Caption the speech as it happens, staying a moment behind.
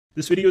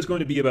This video is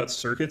going to be about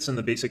circuits and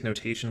the basic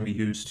notation we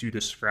use to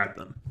describe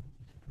them.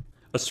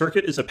 A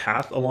circuit is a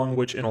path along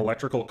which an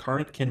electrical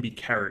current can be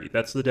carried.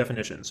 That's the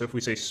definition. So if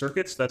we say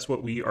circuits, that's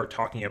what we are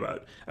talking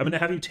about. I'm going to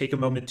have you take a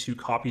moment to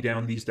copy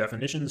down these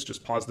definitions.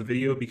 Just pause the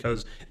video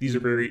because these are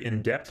very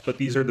in-depth, but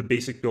these are the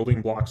basic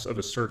building blocks of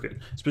a circuit.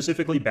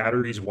 Specifically,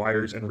 batteries,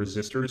 wires, and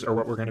resistors are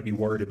what we're going to be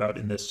worried about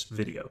in this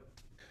video.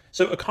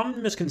 So a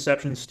common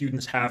misconception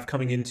students have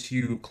coming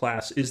into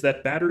class is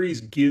that batteries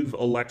give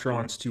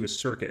electrons to a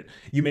circuit.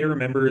 You may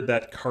remember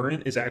that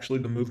current is actually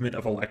the movement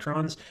of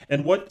electrons,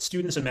 and what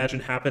students imagine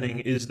happening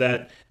is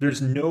that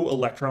there's no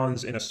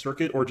electrons in a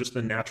circuit or just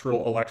the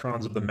natural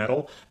electrons of the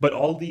metal, but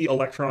all the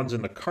electrons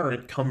in the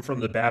current come from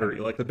the battery.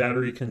 Like the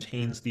battery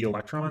contains the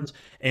electrons,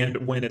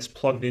 and when it's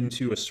plugged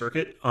into a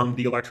circuit,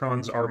 the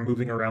electrons are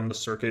moving around the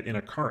circuit in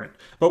a current.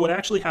 But what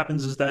actually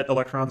happens is that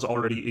electrons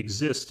already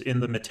exist in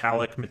the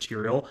metallic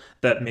material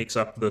that makes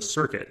up the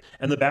circuit,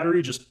 and the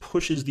battery just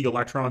pushes the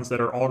electrons that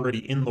are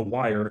already in the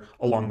wire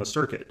along the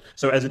circuit.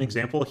 So as an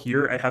example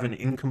here, I have an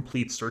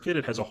incomplete circuit.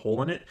 It has a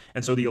hole in it,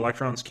 and so the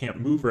electrons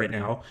can't move right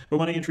now. But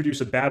when I introduce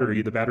a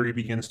battery, the battery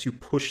begins to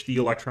push the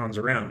electrons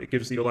around. It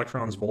gives the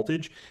electrons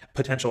voltage,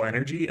 potential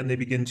energy, and they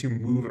begin to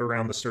move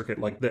around the circuit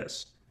like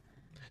this.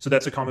 So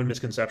that's a common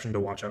misconception to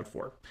watch out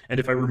for.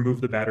 And if I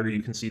remove the battery,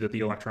 you can see that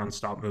the electrons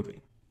stop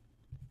moving.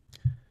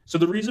 So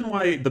the reason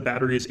why the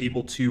battery is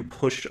able to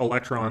push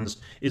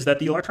electrons is that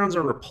the electrons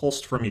are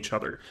repulsed from each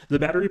other. The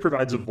battery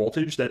provides a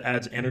voltage that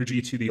adds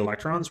energy to the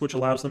electrons, which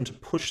allows them to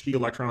push the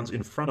electrons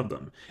in front of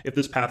them. If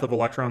this path of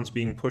electrons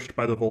being pushed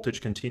by the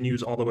voltage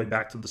continues all the way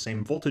back to the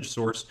same voltage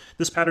source,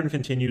 this pattern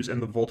continues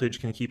and the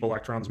voltage can keep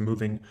electrons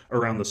moving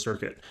around the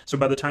circuit. So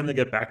by the time they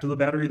get back to the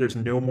battery, there's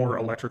no more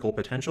electrical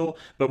potential,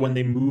 but when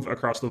they move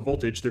across the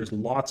voltage, there's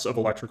lots of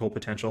electrical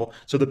potential.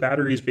 So the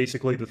battery is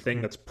basically the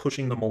thing that's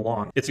pushing them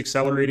along. It's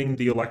accelerating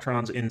the electrons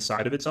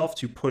inside of itself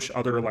to push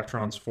other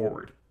electrons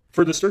forward.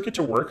 For the circuit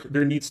to work,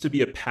 there needs to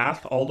be a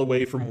path all the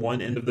way from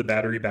one end of the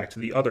battery back to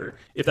the other.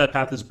 If that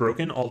path is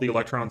broken, all the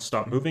electrons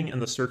stop moving and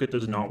the circuit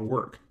does not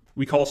work.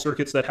 We call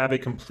circuits that have a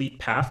complete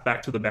path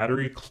back to the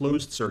battery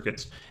closed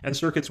circuits, and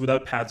circuits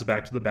without paths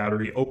back to the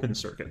battery open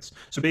circuits.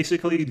 So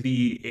basically,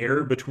 the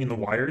air between the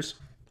wires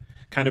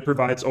kind of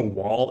provides a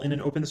wall in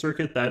an open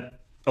circuit that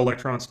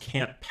electrons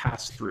can't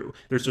pass through.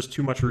 There's just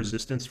too much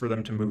resistance for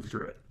them to move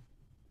through it.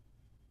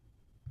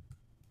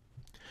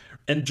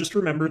 And just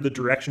remember, the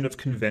direction of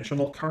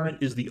conventional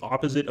current is the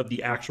opposite of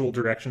the actual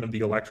direction of the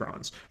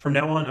electrons. From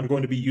now on, I'm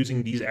going to be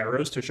using these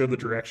arrows to show the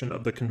direction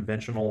of the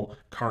conventional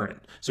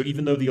current. So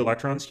even though the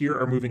electrons here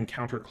are moving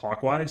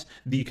counterclockwise,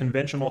 the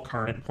conventional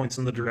current points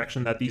in the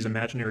direction that these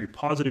imaginary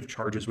positive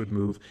charges would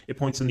move. It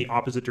points in the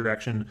opposite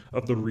direction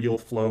of the real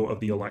flow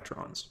of the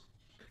electrons.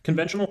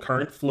 Conventional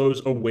current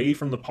flows away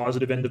from the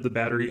positive end of the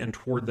battery and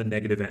toward the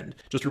negative end.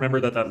 Just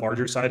remember that that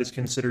larger side is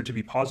considered to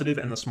be positive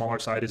and the smaller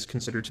side is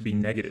considered to be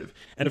negative.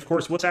 And of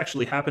course, what's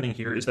actually happening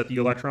here is that the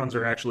electrons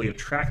are actually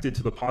attracted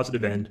to the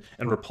positive end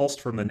and repulsed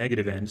from the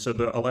negative end. So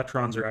the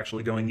electrons are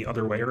actually going the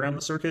other way around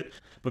the circuit.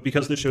 But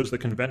because this shows the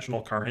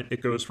conventional current,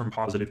 it goes from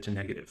positive to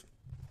negative.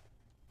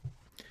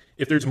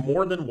 If there's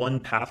more than one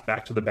path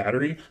back to the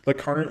battery, the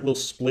current will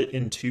split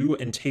in two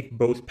and take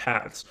both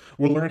paths.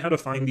 We'll learn how to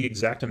find the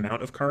exact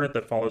amount of current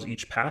that follows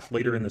each path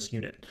later in this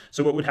unit.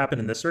 So what would happen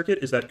in this circuit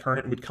is that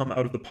current would come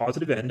out of the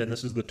positive end, and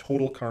this is the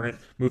total current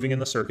moving in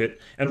the circuit,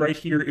 and right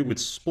here it would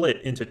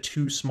split into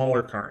two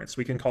smaller currents.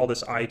 We can call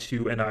this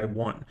I2 and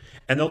I1.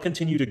 And they'll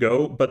continue to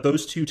go, but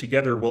those two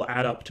together will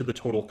add up to the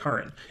total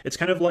current. It's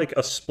kind of like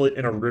a split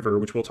in a river,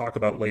 which we'll talk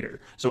about later.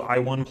 So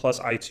I1 plus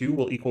I2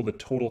 will equal the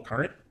total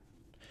current.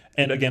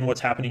 And again,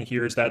 what's happening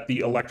here is that the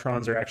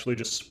electrons are actually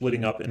just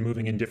splitting up and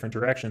moving in different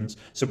directions.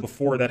 So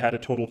before that had a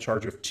total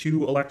charge of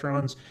 2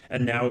 electrons,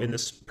 and now in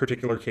this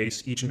particular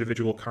case, each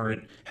individual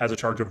current has a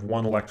charge of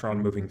 1 electron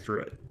moving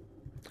through it.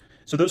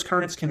 So those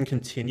currents can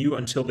continue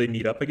until they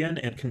meet up again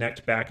and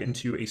connect back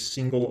into a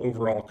single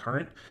overall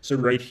current. So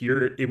right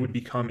here, it would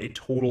become a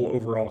total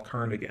overall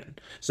current again.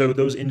 So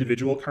those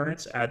individual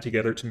currents add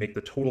together to make the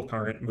total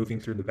current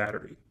moving through the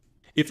battery.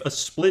 If a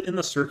split in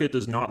the circuit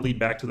does not lead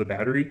back to the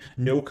battery,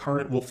 no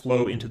current will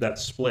flow into that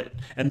split.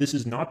 And this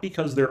is not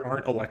because there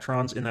aren't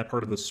electrons in that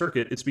part of the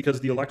circuit, it's because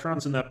the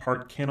electrons in that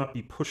part cannot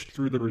be pushed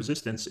through the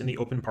resistance in the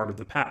open part of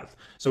the path.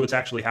 So what's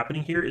actually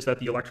happening here is that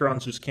the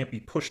electrons just can't be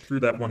pushed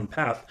through that one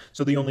path,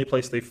 so the only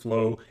place they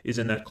flow is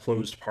in that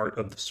closed part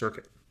of the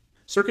circuit.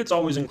 Circuits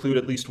always include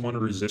at least one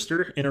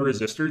resistor. In a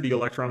resistor, the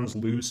electrons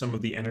lose some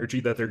of the energy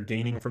that they're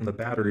gaining from the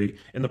battery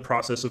in the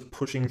process of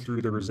pushing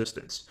through the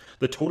resistance.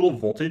 The total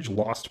voltage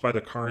lost by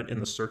the current in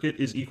the circuit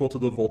is equal to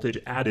the voltage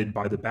added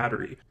by the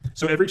battery.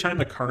 So every time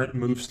the current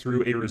moves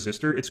through a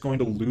resistor, it's going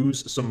to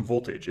lose some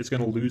voltage. It's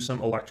going to lose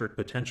some electric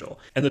potential.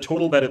 And the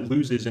total that it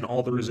loses in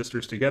all the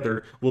resistors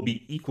together will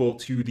be equal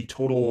to the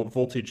total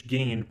voltage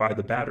gained by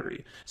the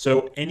battery.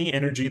 So any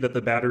energy that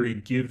the battery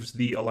gives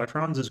the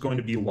electrons is going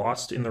to be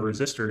lost in the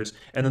resistors,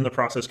 and then the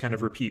process kind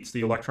of repeats.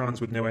 The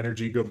electrons with no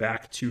energy go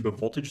back to the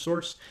voltage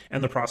source,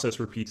 and the process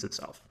repeats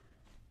itself.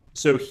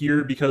 So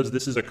here, because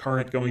this is a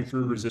current going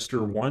through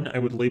resistor 1, I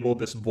would label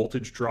this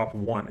voltage drop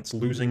 1. It's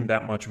losing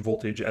that much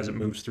voltage as it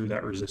moves through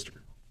that resistor.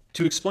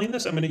 To explain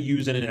this, I'm going to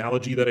use an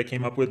analogy that I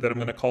came up with that I'm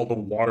going to call the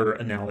water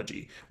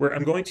analogy, where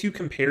I'm going to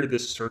compare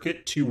this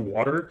circuit to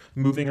water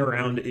moving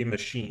around a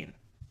machine.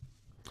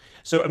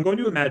 So I'm going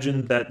to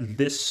imagine that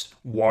this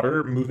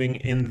water moving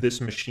in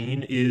this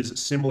machine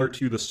is similar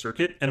to the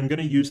circuit, and I'm going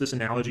to use this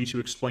analogy to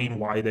explain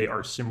why they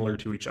are similar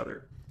to each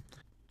other.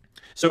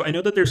 So I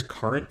know that there's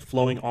current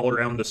flowing all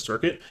around the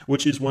circuit,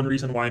 which is one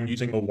reason why I'm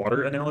using the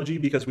water analogy,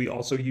 because we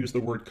also use the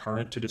word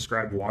current to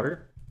describe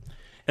water.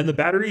 And the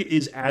battery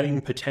is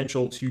adding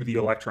potential to the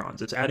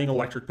electrons. It's adding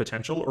electric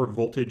potential or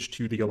voltage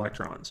to the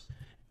electrons.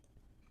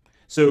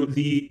 So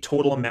the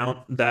total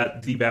amount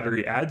that the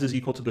battery adds is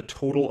equal to the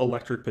total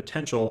electric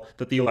potential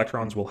that the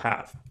electrons will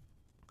have.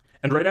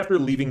 And right after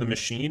leaving the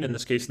machine, in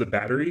this case the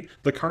battery,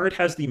 the current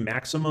has the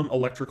maximum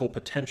electrical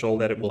potential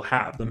that it will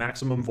have, the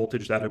maximum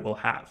voltage that it will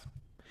have.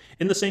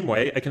 In the same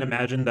way, I can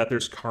imagine that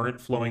there's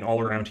current flowing all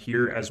around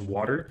here as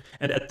water,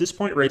 and at this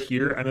point right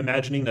here, I'm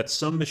imagining that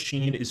some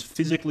machine is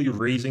physically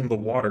raising the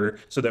water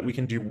so that we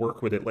can do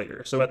work with it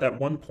later. So at that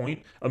one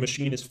point, a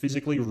machine is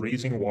physically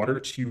raising water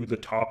to the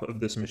top of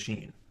this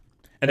machine.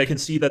 And I can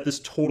see that this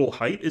total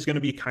height is going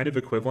to be kind of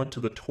equivalent to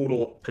the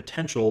total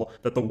potential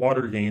that the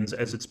water gains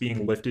as it's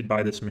being lifted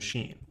by this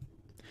machine.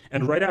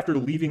 And right after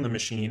leaving the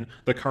machine,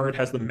 the current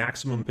has the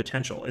maximum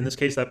potential. In this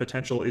case, that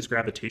potential is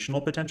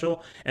gravitational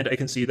potential. And I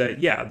can see that,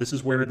 yeah, this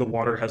is where the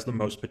water has the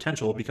most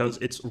potential because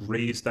it's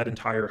raised that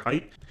entire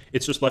height.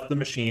 It's just left the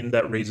machine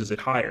that raises it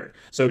higher.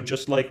 So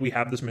just like we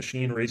have this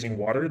machine raising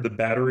water, the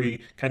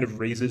battery kind of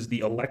raises the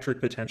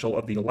electric potential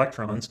of the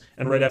electrons.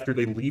 And right after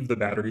they leave the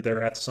battery,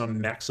 they're at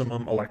some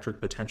maximum electric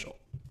potential.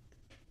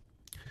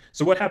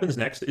 So what happens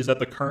next is that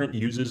the current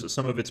uses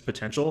some of its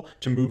potential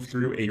to move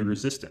through a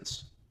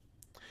resistance.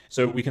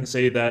 So we can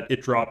say that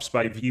it drops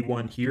by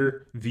V1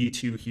 here,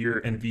 V2 here,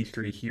 and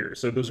V3 here.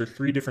 So those are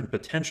three different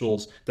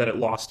potentials that it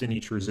lost in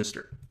each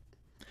resistor.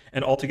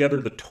 And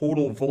altogether, the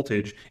total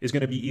voltage is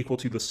going to be equal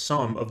to the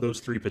sum of those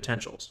three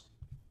potentials.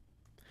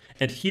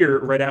 And here,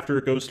 right after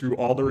it goes through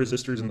all the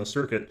resistors in the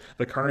circuit,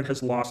 the current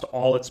has lost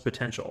all its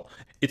potential.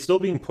 It's still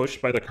being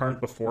pushed by the current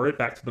before it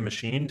back to the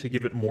machine to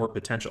give it more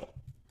potential.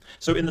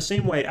 So in the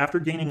same way, after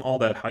gaining all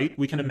that height,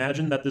 we can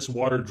imagine that this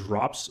water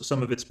drops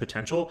some of its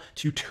potential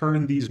to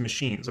turn these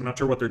machines. I'm not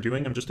sure what they're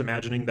doing. I'm just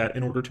imagining that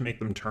in order to make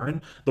them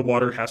turn, the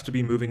water has to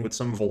be moving with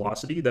some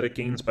velocity that it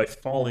gains by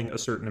falling a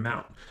certain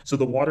amount. So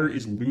the water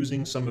is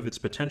losing some of its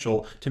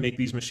potential to make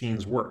these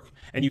machines work.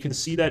 And you can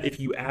see that if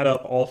you add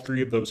up all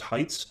three of those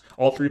heights,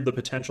 all three of the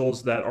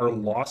potentials that are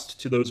lost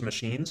to those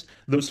machines,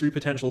 those three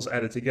potentials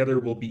added together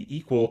will be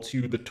equal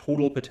to the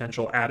total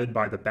potential added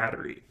by the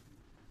battery.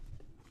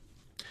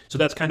 So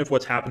that's kind of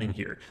what's happening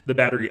here. The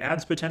battery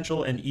adds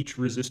potential and each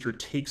resistor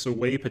takes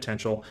away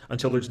potential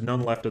until there's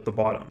none left at the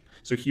bottom.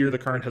 So here the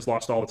current has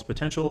lost all its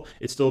potential.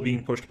 It's still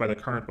being pushed by the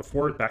current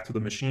before it back to the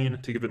machine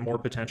to give it more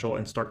potential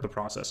and start the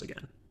process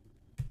again.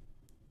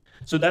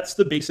 So that's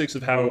the basics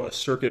of how a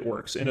circuit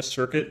works. In a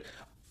circuit,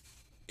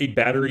 a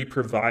battery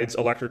provides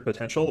electric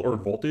potential or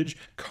voltage,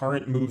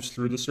 current moves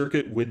through the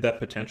circuit with that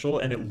potential,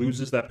 and it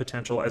loses that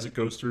potential as it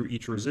goes through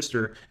each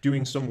resistor,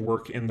 doing some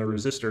work in the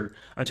resistor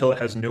until it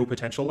has no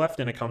potential left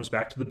and it comes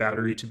back to the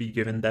battery to be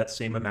given that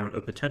same amount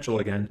of potential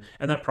again,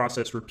 and that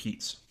process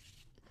repeats.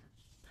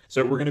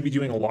 So we're going to be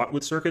doing a lot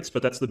with circuits,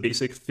 but that's the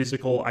basic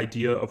physical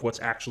idea of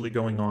what's actually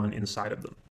going on inside of them.